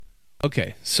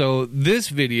Okay, so this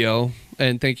video,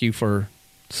 and thank you for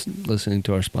listening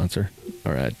to our sponsor,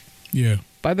 our ad. Yeah.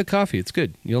 Buy the coffee; it's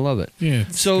good. You'll love it. Yeah.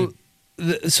 So,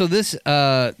 this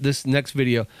next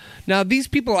video. Now, these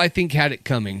people, I think, had it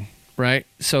coming, right?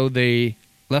 So they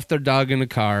left their dog in the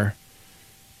car,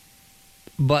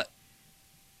 but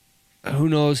who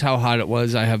knows how hot it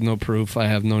was? I have no proof. I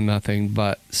have no nothing.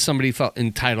 But somebody felt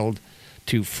entitled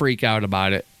to freak out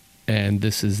about it, and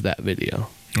this is that video.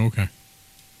 Okay.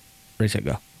 Ready, set,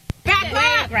 go. Back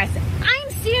up! Aggressive. I'm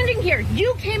standing here.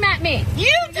 You came at me.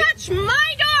 You touched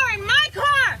my door in my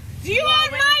car. Do you own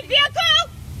my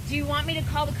vehicle? Do you want me to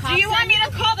call the cops? Do you want me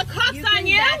to call the cops on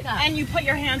you? And you put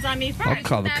your hands on me first. I'll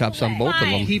call the cops on both of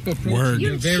them. Keep approaching. Word.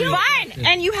 You're very Fine,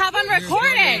 and you have them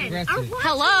recorded.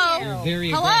 Hello? Very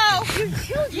Hello?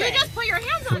 You just put your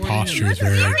hands on me. Posture is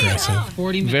very aggressive.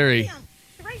 40 minutes. Very.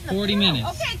 40 minutes.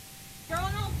 Okay.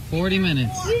 40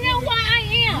 minutes. You know why I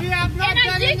am. And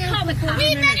I did call the cops.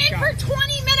 We've been in for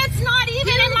 20 minutes, not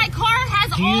even, and my car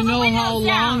has Do all you the know windows how long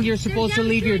down. you're supposed to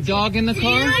leave your dog in the car?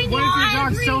 I know, What if your I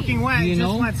dog's agree. soaking wet? Do you and know?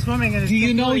 just went swimming and Do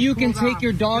you know you can cooled take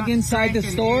your off? dog Not inside the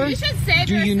spanking store? You should save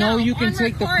Do you know yourself you can on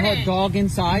take the recording. dog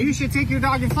inside? You should take your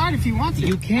dog inside if you want to.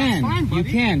 You can. That's fine, You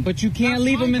buddy. can, but you can't That's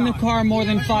leave my him in the dog. car more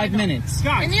than 5 minutes.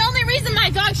 Guys, And the only reason my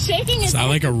dog's shaking is that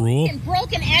like a rule? and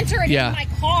broke and entered Yeah. in my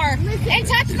car and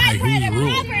touched my Like, whose private rule?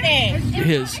 property.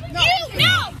 His. You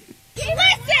no.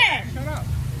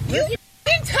 Listen. You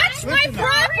can touch my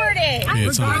property.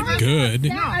 It's not good.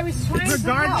 I was trying to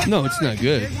regardless. No, it's not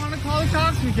good. If you want to call the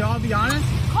cops, we can all be honest.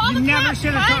 Call You the never cops,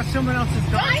 should have right? touched someone else's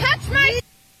dog. Don't touch my.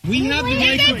 We have the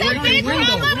right If to it's a break big the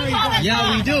window. problem, call the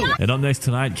Yeah, we cops. do. And up next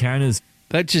tonight, Karen is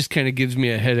That just kind of gives me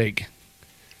a headache.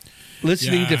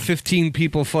 Listening to Yeah. 15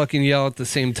 people fucking yell at the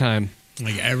same time.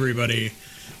 Like everybody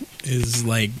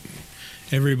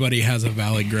has a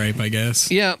valid gripe, I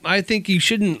guess. Yeah, I think you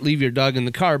shouldn't leave your dog in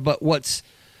the car, but what's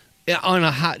on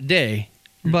a hot day?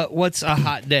 But what's a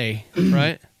hot day,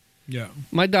 right? Yeah.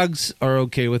 My dogs are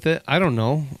okay with it. I don't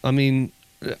know. I mean,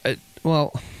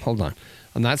 well, hold on.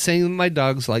 I'm not saying that my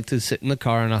dogs like to sit in the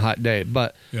car on a hot day,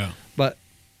 but Yeah.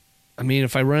 I mean,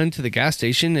 if I run to the gas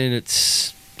station and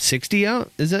it's 60 out,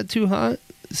 is that too hot?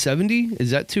 70? Is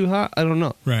that too hot? I don't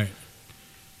know. Right.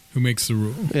 Who makes the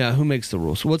rule? Yeah, who makes the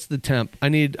rules? What's the temp? I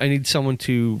need someone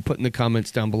to put in the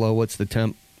comments down below what's the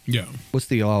temp? Yeah. What's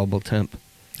the allowable temp?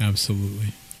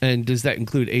 Absolutely. And does that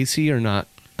include AC or not?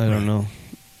 I don't know.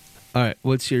 All right,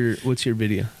 what's your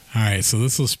video? All right, so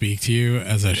this will speak to you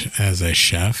as a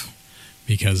chef,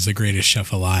 because the greatest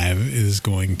chef alive is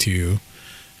going to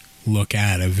look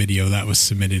at a video that was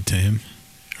submitted to him.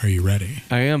 Are you ready?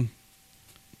 I am.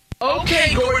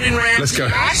 Okay, Gordon Ramsay. Let's go.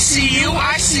 I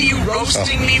see you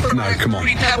roasting me for no, my come on.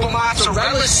 Fruity Pebble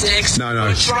mozzarella sticks. No.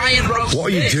 But try and roast What are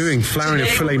you this. doing? Flouring a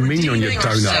Today filet we're mignon on your redeeming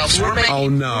ourselves. donuts? We're making Oh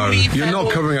no, Fruity you're not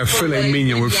Pebble covering a filet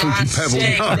mignon with Fruity Pebble.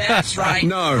 steak. No, That's right.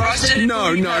 no, Crusted no,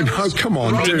 Fruity no, Pebbles. come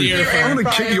on, Roast dude. your I'm gonna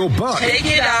air kick fryer. your butt. Take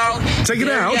it out. Take it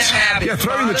There out? you have it. Yeah,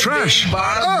 throw it in the Bada trash. bing,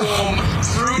 bada Oh. boom.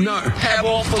 Fruity No.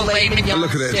 Pebble filet mignon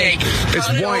Look at it. steak. It's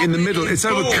Cut it white in the open middle. It's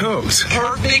boom. overcooked.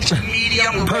 Perfect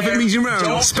medium Perfect rare. medium rare.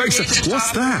 Don't Spectre. forget to What's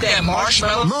top that? That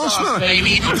marshmallow Marshmallow. sauce,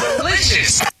 baby.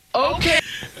 Delicious. Okay.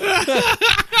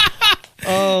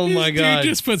 Oh my Dude god!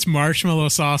 just puts marshmallow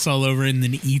sauce all over it and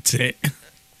then eats it.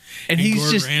 And he's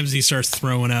Gordon just Ramsay starts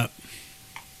throwing up.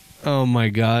 oh my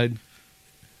god!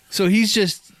 So he's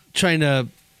just trying to,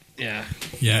 yeah.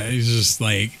 Yeah, he's just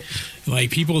like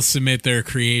people submit their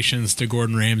creations to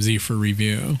Gordon Ramsay for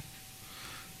review,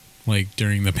 like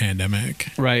during the pandemic.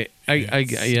 Right.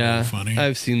 It's Yeah. so funny.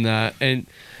 I've seen that.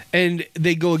 And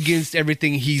they go against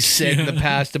everything he's said in the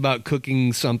past about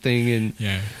cooking something and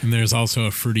Yeah, and there's also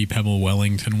a Fruity Pebble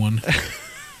Wellington one.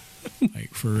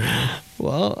 Like for real.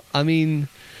 well, I mean,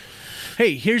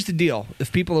 hey, here's the deal.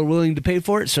 If people are willing to pay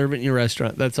for it, serve it in your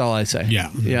restaurant. That's all I say. Yeah,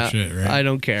 Yeah. shit, right? I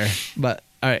don't care. But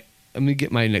all right, let me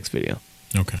get my next video.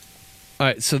 Okay. All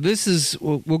right, so this is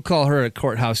we'll call her a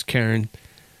courthouse Karen.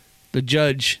 The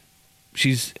judge,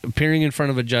 she's appearing in front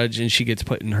of a judge and she gets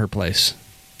put in her place.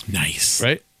 Nice.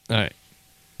 Right? All right.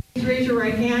 Please raise your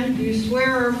right hand. Do you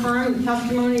swear or affirm the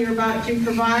testimony you're about to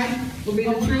provide will be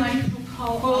the truth,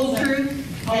 whole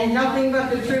truth, and nothing but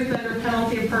the truth under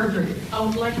penalty of perjury? I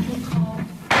would like to call.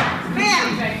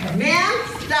 Ma'am,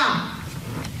 stop.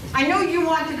 I know you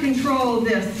want to control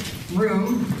this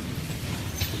room,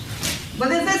 but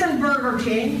this isn't Burger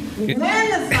King. When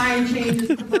the sign changes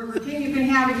to Burger King, you can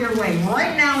have it your way.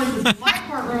 Right now, this is my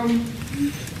courtroom,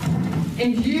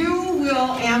 and you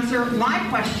will answer my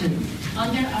questions.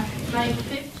 Under my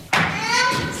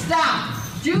Ma'am, stop.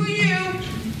 Do you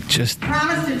Just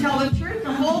promise to tell the truth,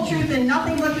 the whole truth, and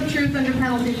nothing but the truth under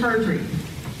penalty of perjury?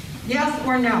 Yes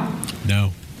or no?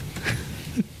 No.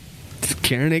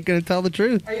 Karen ain't gonna tell the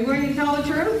truth. Are you going to tell the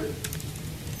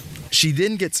truth? She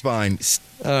didn't get fined.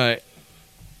 All right.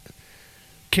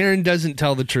 Karen doesn't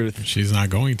tell the truth. She's not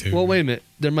going to. Well, wait a minute.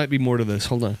 There might be more to this.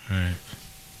 Hold on. All right.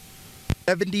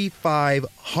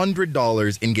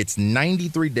 $7,500 and gets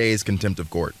 93 days contempt of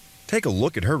court. Take a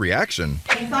look at her reaction.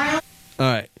 Silence.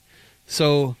 All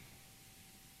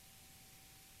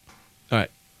right.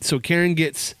 So Karen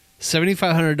gets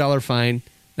 $7,500 fine,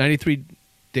 93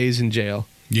 days in jail.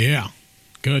 Yeah.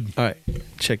 Good. All right.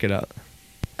 Check it out.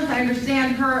 I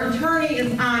understand her attorney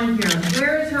is on here.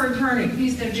 Where is her attorney?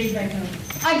 He's the big bad coach.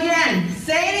 Again,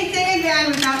 say anything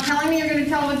again without telling me you're going to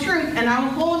tell the truth, and I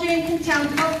will hold you in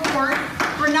contempt of court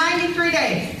for 93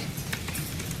 days.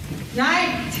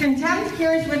 Contempt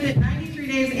carries with it 93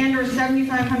 days and or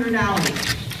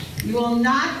 $7,500. You will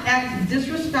not act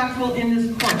disrespectful in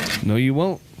this court. No, you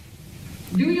won't.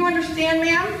 Do you understand,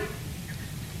 ma'am?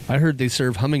 I heard they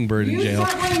serve hummingbird in You jail.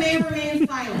 certainly may remain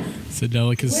silent. It's a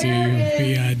delicacy Where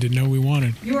is- I didn't know we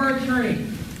wanted. Your attorney.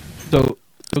 So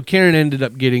Karen ended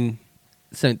up getting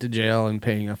sent to jail and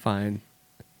paying a fine.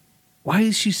 Why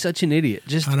is she such an idiot?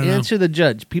 Just I don't know. answer the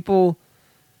judge. People,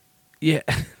 yeah,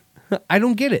 I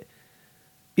don't get it.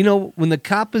 You know, when the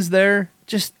cop is there,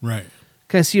 just Right.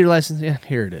 can I see your license? Yeah,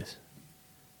 here it is.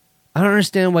 I don't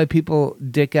understand why people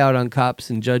dick out on cops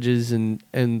and judges and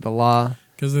the law.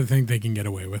 Because they think they can get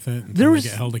away with it until There was- they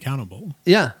get held accountable.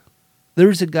 Yeah. There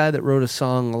was a guy that wrote a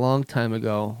song a long time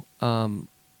ago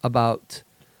about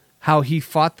how he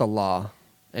fought the law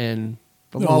and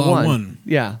the law won.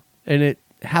 Yeah. And it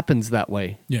happens that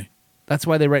way. Yeah. That's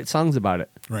why they write songs about it.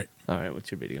 Right. All right.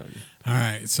 What's your video? All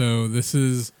right. So this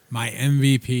is my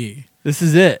MVP. This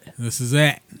is it. This is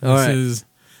it. All This right. is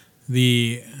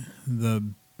the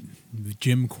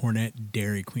Jim Cornette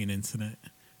Dairy Queen incident.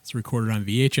 It's recorded on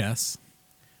VHS. It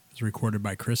was recorded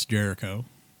by Chris Jericho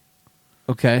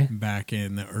Okay. back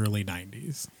in the early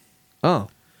 90s. Oh,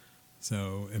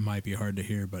 So it might be hard to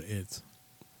hear, but it's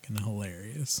kind of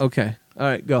hilarious. okay. All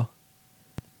right. Go.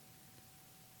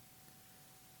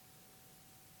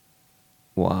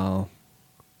 Wow.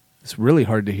 It's really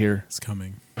hard to hear. It's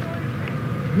coming.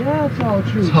 Yeah, it's all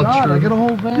true. It's all God, true. I got a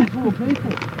whole van full of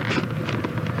people.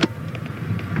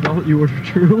 No, you ordered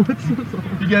true.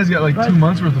 You guys got like 2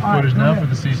 months worth of footage now for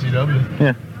the CCW.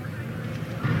 Yeah.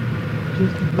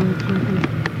 Just a grilled turkey.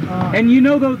 And you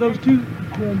know those two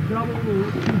double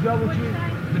cheese.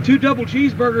 The two double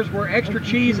cheeseburgers were extra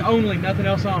cheese only, nothing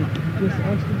else on them. Just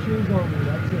extra cheese only.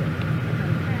 That's it.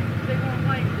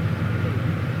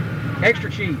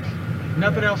 Extra cheese,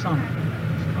 nothing else on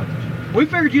them. We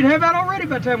figured you'd have that already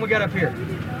by the time we got up here.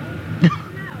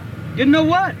 Didn't know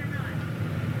what?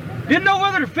 Didn't know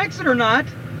whether to fix it or not.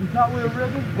 You thought we were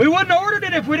ribbon? We wouldn't have ordered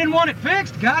it if we didn't want it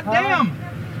fixed. God damn.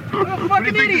 What a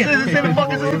fucking idiot. Is this a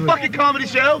fucking comedy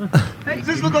show? Does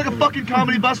this look like a fucking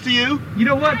comedy bus to you? You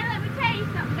know what? Let me tell you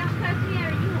something. Don't cuss me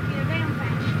out or you won't get a damn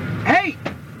thing. Hey!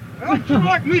 Don't you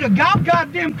like me to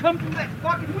goddamn come through that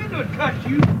fucking window and cuss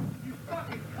you? You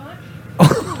fucking cunt.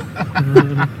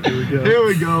 Here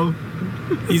we go.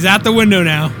 He's out the window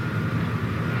now.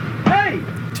 Hey!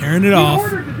 Tearing it We off.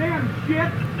 ordered the damn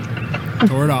shit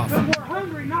Tore it off. because we're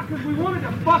hungry, not because we wanted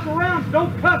to fuck around. So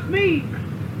don't cuss me, you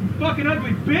fucking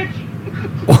ugly bitch.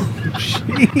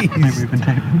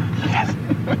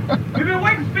 We've been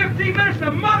waiting 15 minutes in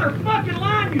the motherfucking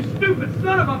line, you stupid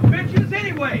son of a bitches.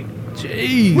 Anyway,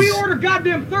 Jeez. we order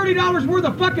goddamn $30 worth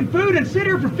of fucking food and sit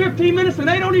here for 15 minutes and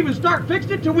they don't even start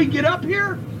fixing it till we get up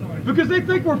here because they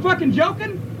think we're fucking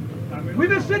joking. We've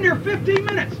been sitting here 15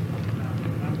 minutes.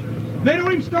 They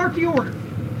don't even start the order.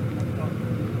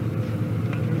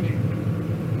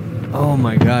 Oh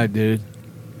my God, dude.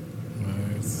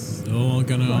 It's still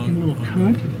gonna.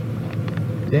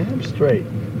 Damn straight.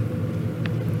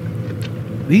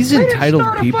 These They didn't entitled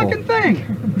start people. a fucking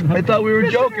thing. I thought we were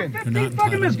Been sitting joking. here They're not 15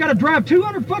 fucking minutes. Got to drive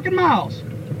 200 fucking miles.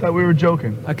 I thought we were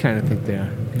joking. I kind of think they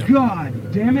are.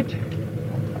 God damn it.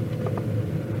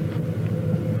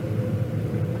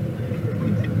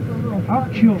 I'll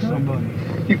kill somebody.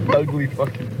 You ugly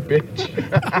fucking bitch.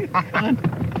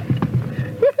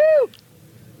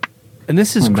 And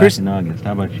this is Chris. in August.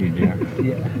 How about you, Jer?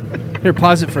 Here,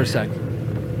 pause it for a sec.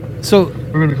 So,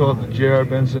 We're gonna call it the J.R.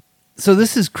 Benson. so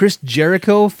this is Chris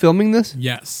Jericho filming this.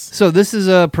 Yes. So this is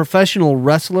a professional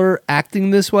wrestler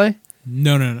acting this way.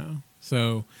 No.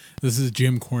 So this is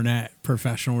Jim Cornette,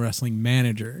 professional wrestling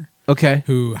manager, Okay.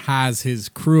 who has his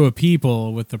crew of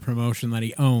people with the promotion that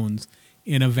he owns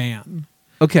in a van.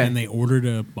 Okay. And they ordered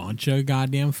a bunch of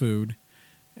goddamn food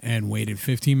and waited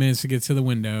 15 minutes to get to the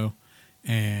window.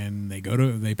 And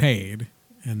they paid.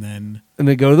 And then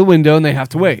they go to the window and they have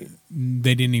to wait.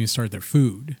 they didn't even start their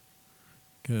food.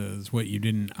 Because what I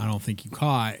don't think you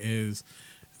caught is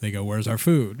they go, "Where's our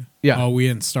food?" Yeah. Oh, we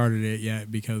hadn't started it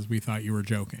yet because we thought you were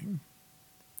joking.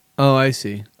 Oh, I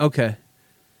see. Okay.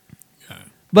 Yeah.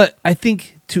 But I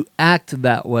think to act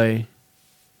that way,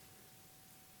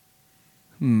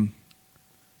 To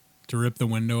rip the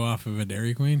window off of a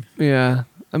Dairy Queen? yeah.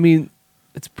 I mean,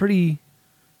 it's pretty.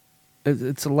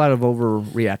 It's a lot of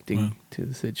overreacting Well, to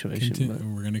the situation. but-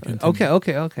 We're going to continue.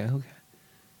 Okay.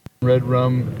 Red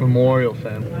Rum Memorial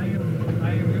Fam.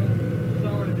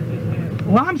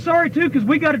 Well, I'm sorry too, because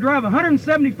we got to drive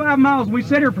 175 miles. We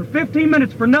sat here for 15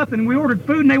 minutes for nothing. We ordered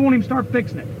food and they won't even start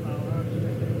fixing it.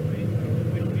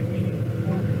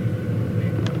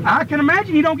 I can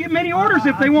imagine you don't get many orders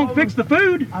if they won't fix the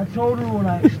food. I told her when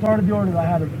I started the order that I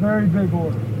had a very big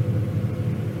order.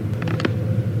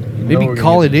 Maybe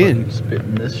call it in.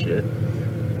 Spitting this shit.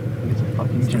 It's a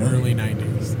fucking It's the early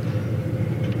 90s.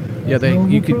 Yeah,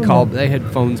 you could call. They had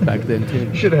phones back then too.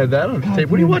 You should have had that on tape.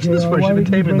 What are you watching this for? You should have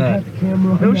been taping that.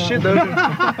 No shit, that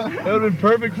would have been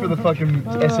perfect for the fucking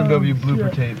SMW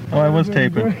blooper tape. Oh, I was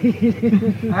taping.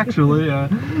 Actually,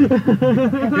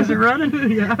 is it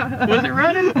running? Yeah. Was it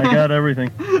running? I got everything.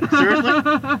 Seriously?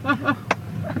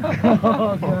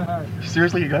 Oh, God.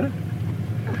 Seriously, you got it?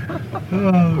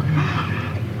 Oh, God.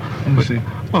 Let me see.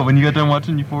 Well, when you got done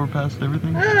watching, you forward passed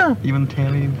everything? Yeah. Even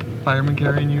Tammy, fireman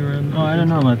carrying you around? Oh, I don't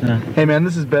know about that. Hey, man,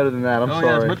 this is better than that. I'm sorry.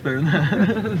 Yeah, it's much better than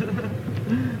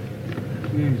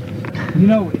that. You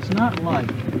know, it's not like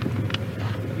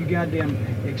you goddamn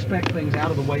expect things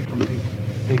out of the way from people.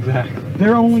 Exactly.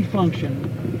 Their only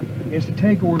function is to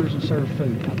take orders and serve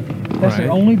food. That's Right.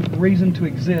 their only reason to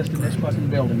exist in this fucking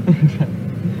building.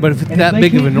 But if it's And that they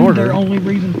big of can't an do order, their only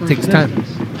reason for it takes time.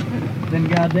 existence, then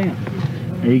goddamn.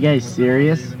 Are you guys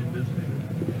serious?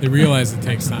 They realize it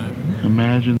takes time.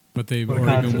 Imagine. But they've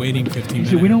already been waiting 15 He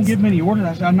minutes. said, we don't get many orders.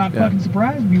 I said, I'm not fucking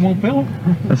surprised if you won't fill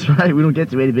them. That's right. We don't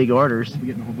get too many big orders. We're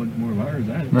getting a whole bunch more of ours.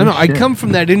 I know. I come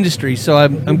from that industry, so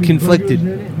I'm conflicted.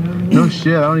 No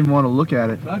shit, I don't even want to look at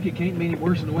it. Fuck, it can't be any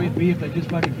worse than the way it'd be if they just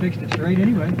fucking fixed it straight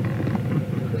anyway.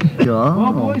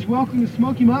 Well, boys, welcome to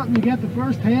Smoky Mountain. You got the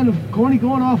first hand of Corny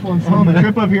going off on something. On the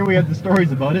trip up here, we had the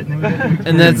stories about it.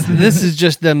 And this is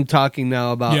just them talking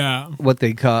now about what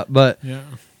they caught. But Yeah.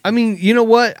 I mean, you know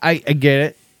what? I get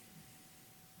it.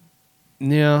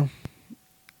 Yeah.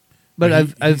 But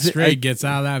he straight gets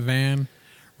out of that van,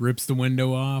 rips the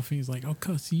window off. He's like, "I'll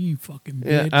cuss you, fucking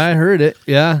yeah, bitch." I heard it.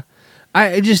 Yeah.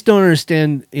 I just don't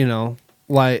understand,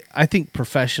 why I think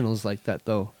professionals like that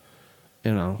though.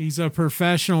 He's a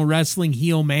professional wrestling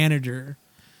heel manager.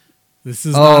 This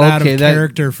is not out of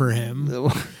character for him.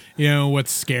 You know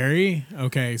what's scary?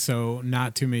 Okay, so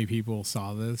not too many people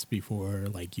saw this before,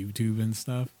 like YouTube and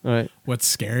stuff. Right. What's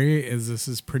scary is this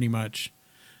is pretty much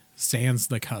sans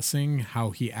the cussing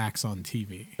how he acts on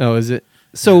TV. Oh, is it?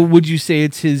 So would you say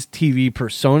it's his TV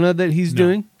persona that he's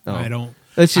doing? Oh. I don't.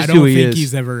 That's just I don't who he think is.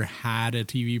 he's ever had a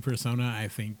TV persona. I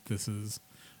think this is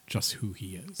just who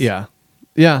he is. Yeah.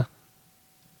 Yeah.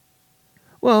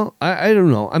 Well, I don't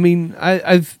know. I mean,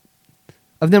 I've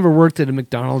never worked at a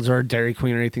McDonald's or a Dairy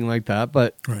Queen or anything like that,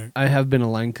 but Right. I have been a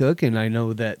line cook, and I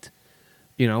know that,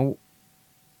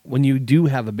 when you do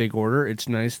have a big order, it's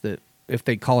nice that if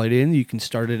they call it in, you can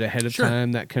start it ahead of Sure.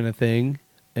 time, that kind of thing.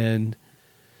 And,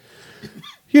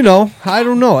 I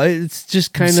don't know. It's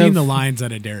just kind You've of... seen the lines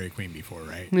at a Dairy Queen before,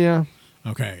 right? Yeah.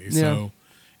 Okay, Yeah. so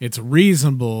it's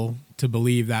reasonable to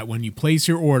believe that when you place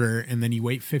your order and then you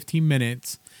wait 15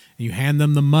 minutes and you hand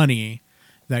them the money,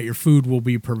 that your food will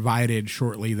be provided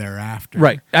shortly thereafter.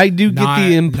 Right. I do get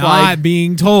the implied... Not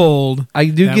being told. I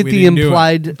do that get we the didn't do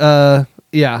it.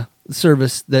 implied,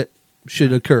 service that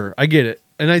should occur. I get it.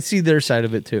 And I see their side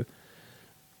of it too.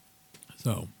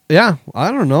 So... Yeah,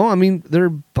 I don't know. I mean, they're a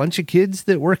bunch of kids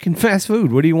that work in fast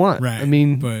food. What do you want? Right. I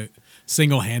mean, but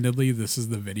single-handedly, this is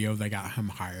the video that got him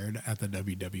hired at the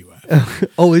WWF.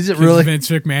 oh, is it 'Cause really? Vince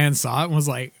McMahon saw it and was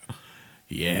like,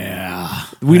 yeah,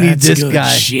 We need that's this good guy.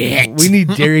 shit. We need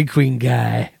Dairy Queen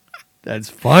guy. That's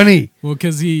funny. Well,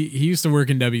 because he used to work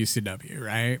in WCW,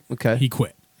 right? Okay. He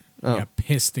quit. Oh. He got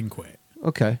pissed and quit.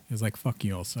 Okay. He was like, fuck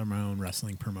you, I'll start my own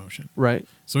wrestling promotion. Right.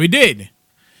 So he did.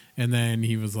 And then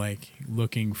he was like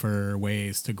looking for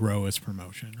ways to grow his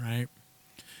promotion, right?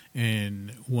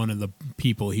 And one of the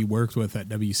people he worked with at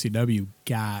WCW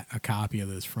got a copy of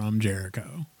this from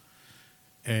Jericho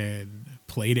and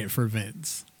played it for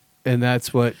Vince. And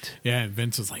that's what Yeah, and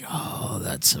Vince was like, oh,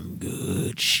 that's some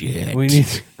good shit. we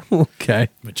need. Okay.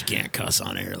 But you can't cuss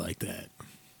on air like that.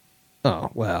 Oh,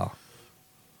 well.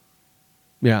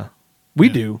 Yeah. We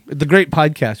do. The Great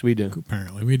Podcast, we do.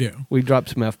 Apparently we do. We drop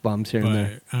some F-bombs here and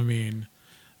there. But, I mean,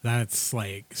 that's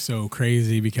like so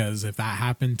crazy because if that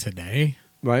happened today,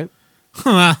 right?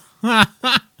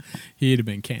 He'd have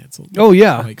been canceled. Oh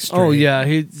yeah. Like straight. Oh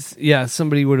yeah.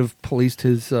 Somebody would have policed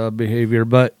his behavior,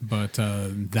 but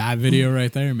that video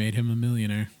right there made him a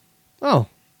millionaire. Oh.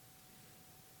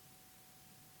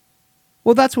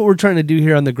 Well, that's what we're trying to do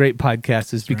here on the Great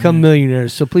Podcast is become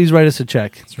millionaires. So please write us a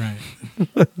check. That's right.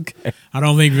 Okay. I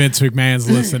don't think Vince McMahon's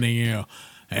listening. You know,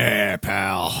 hey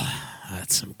pal,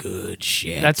 that's some good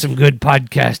shit. That's some good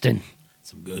podcasting.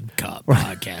 Some good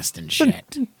podcasting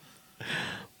shit.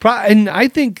 And I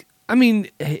think, I mean,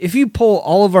 if you poll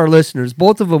all of our listeners,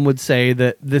 both of them would say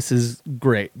that this is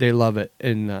great. They love it.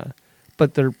 And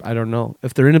but I don't know.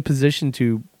 If they're in a position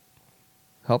to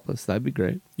help us, that'd be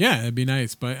great. Yeah, it'd be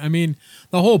nice. But I mean,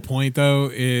 the whole point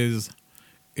though is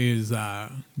you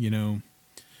know,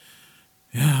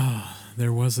 yeah,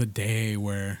 there was a day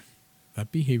where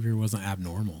that behavior wasn't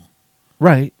abnormal.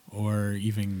 Right. Or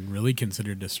even really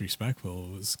considered disrespectful.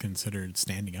 It was considered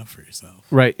standing up for yourself.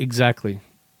 Right, exactly.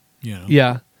 You know?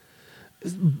 Yeah.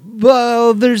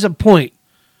 Well, there's a point,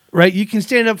 right? You can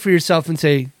stand up for yourself and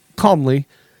say calmly,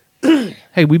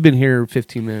 hey, we've been here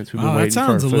 15 minutes. We've been waiting for our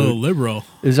food. That sounds a little liberal.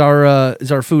 Is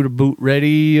our food about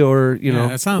ready, or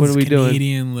that sounds what are we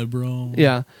Canadian doing? Liberal.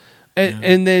 Yeah.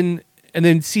 And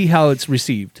then see how it's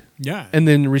received. Yeah. And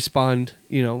then respond,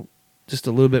 just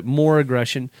a little bit more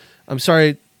aggression. I'm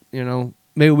sorry,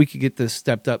 maybe we could get this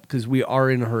stepped up because we are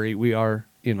in a hurry. We are,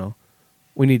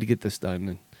 we need to get this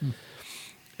done.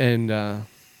 And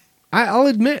I'll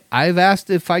admit, I've asked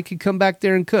if I could come back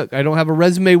there and cook. I don't have a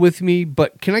resume with me,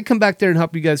 but can I come back there and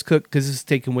help you guys cook? Because this is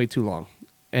taking way too long.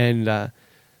 And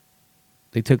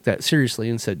they took that seriously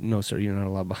and said, no, sir, you're not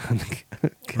allowed behind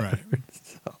the counter. Right.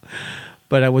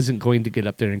 But I wasn't going to get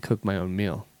up there and cook my own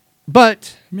meal.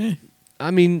 But,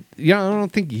 I mean, I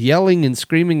don't think yelling and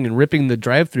screaming and ripping the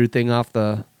drive-through thing off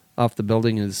the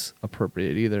building is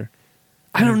appropriate either.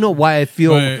 I don't know why I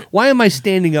feel. Why am I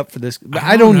standing up for this?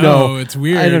 I don't know. It's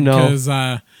weird. I don't know because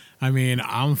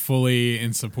I'm fully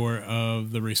in support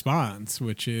of the response,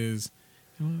 which is,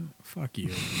 fuck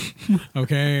you.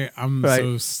 Okay, I'm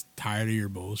so tired of your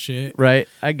bullshit. Right,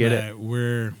 I get it.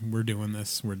 We're doing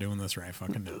this. We're doing this right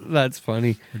fucking now. That's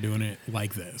funny. We're doing it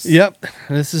like this. Yep,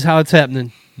 this is how it's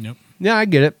happening. Yep. Yeah, I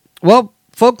get it. Well,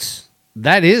 folks,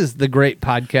 that is the Great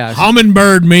Podcast.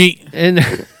 Hummingbird meat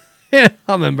and.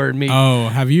 Hummingbird meat. Oh,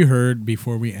 have you heard,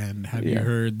 before we end, have you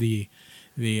heard the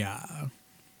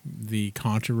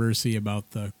controversy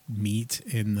about the meat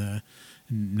in the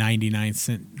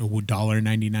 99-cent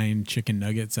 $1.99 chicken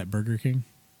nuggets at Burger King?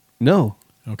 No.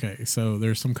 Okay, so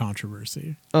there's some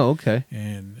controversy. Oh, okay.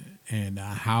 And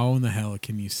how in the hell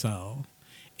can you sell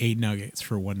 8 nuggets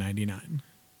for $1.99?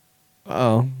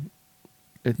 Oh.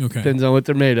 It depends on what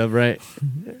they're made of, right?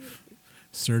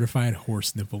 Certified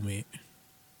horse nipple meat.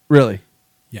 Really?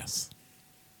 Yes.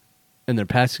 And they're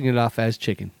passing it off as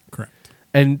chicken. Correct.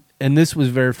 And this was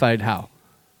verified how?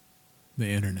 The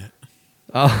internet.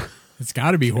 Oh. It's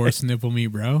got to be horse nipple meat,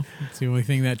 bro. It's the only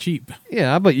thing that cheap.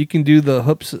 Yeah, but you can do the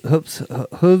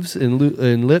hooves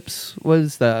and lips. What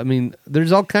is that? I mean,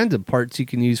 there's all kinds of parts you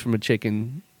can use from a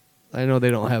chicken. I know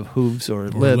they don't have hooves or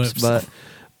lips, but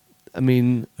I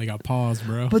mean, they got paws,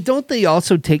 bro. But don't they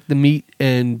also take the meat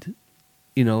and,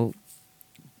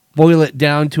 boil it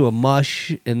down to a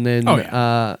mush and then,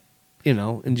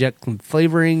 inject some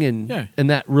flavoring and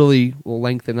that really will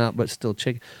lengthen out, but still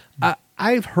chicken.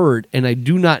 I've heard, and I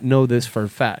do not know this for a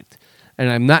fact, and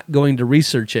I'm not going to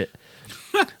research it,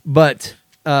 but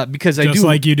because I do, just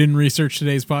like you didn't research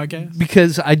today's podcast,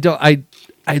 because I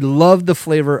love the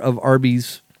flavor of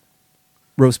Arby's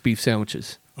roast beef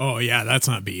sandwiches. Oh yeah, that's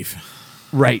not beef.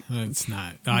 Right. It's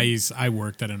not. I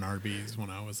worked at an Arby's when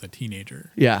I was a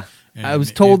teenager. Yeah. I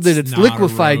was told that it's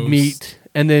liquefied meat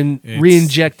and then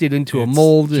re-injected into a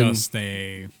mold. It's just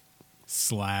a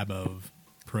slab of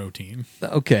protein.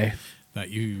 Okay. That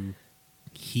you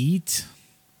heat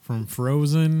from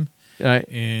frozen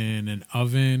in an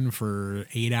oven for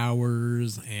 8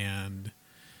 hours and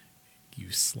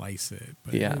you slice it.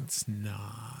 But it's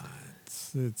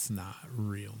not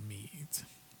real meat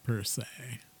per se.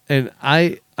 And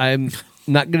I'm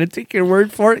not going to take your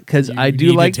word for it because I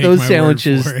do like those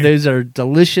sandwiches. Those are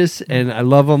delicious, and I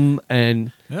love them.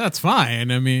 And that's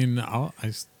fine. I mean, I'll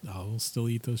still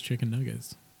eat those chicken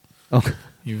nuggets. Okay.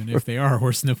 Even if they are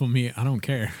horse nipple meat, I don't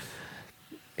care.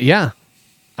 Yeah.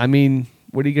 I mean,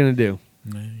 what are you going to do?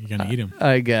 You're going to eat them.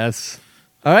 I guess.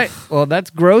 All right. Well, that's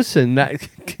gross, and that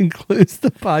concludes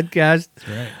the podcast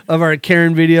of our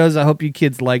Karen videos. I hope you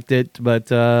kids liked it,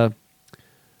 but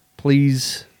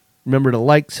please Remember to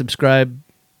like, subscribe,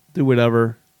 do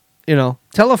whatever.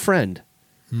 Tell a friend.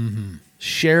 Mm-hmm.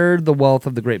 Share the wealth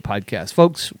of the Great Podcast.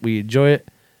 Folks, we enjoy it.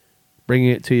 Bringing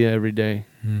it to you every day.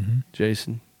 Mm-hmm.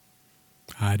 Jason.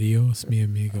 Adios, mi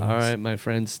amigos. All right, my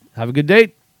friends. Have a good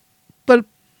day. Bye.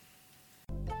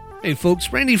 Hey,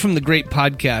 folks. Randy from the Great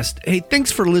Podcast. Hey,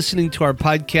 thanks for listening to our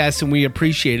podcast, and we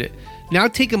appreciate it. Now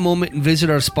take a moment and visit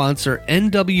our sponsor,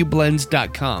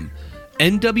 nwblends.com.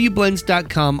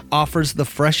 nwblends.com offers the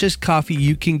freshest coffee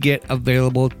you can get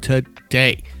available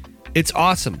today. It's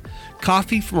awesome.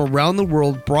 Coffee from around the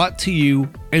world brought to you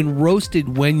and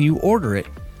roasted when you order it.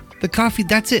 The coffee,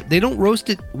 that's it. They don't roast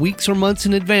it weeks or months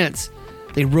in advance.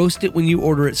 They roast it when you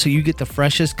order it so you get the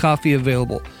freshest coffee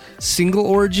available. Single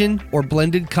origin or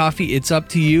blended coffee, it's up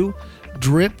to you.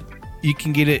 Drip, you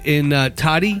can get it in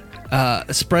toddy,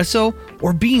 espresso,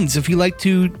 or beans if you like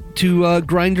to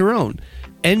grind your own.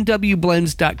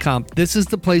 nwblends.com. This is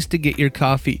the place to get your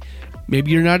coffee.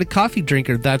 Maybe you're not a coffee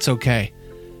drinker. That's okay.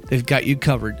 They've got you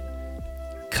covered.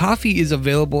 Coffee is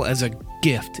available as a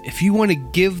gift. If you want to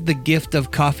give the gift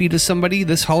of coffee to somebody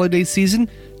this holiday season,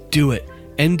 do it.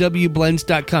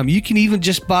 nwblends.com. You can even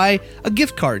just buy a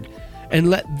gift card and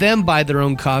let them buy their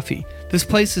own coffee. This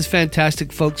place is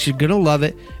fantastic, folks. You're going to love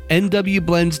it.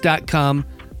 nwblends.com.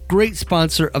 Great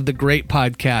sponsor of the Great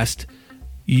Podcast.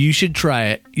 You should try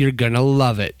it. You're going to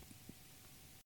love it.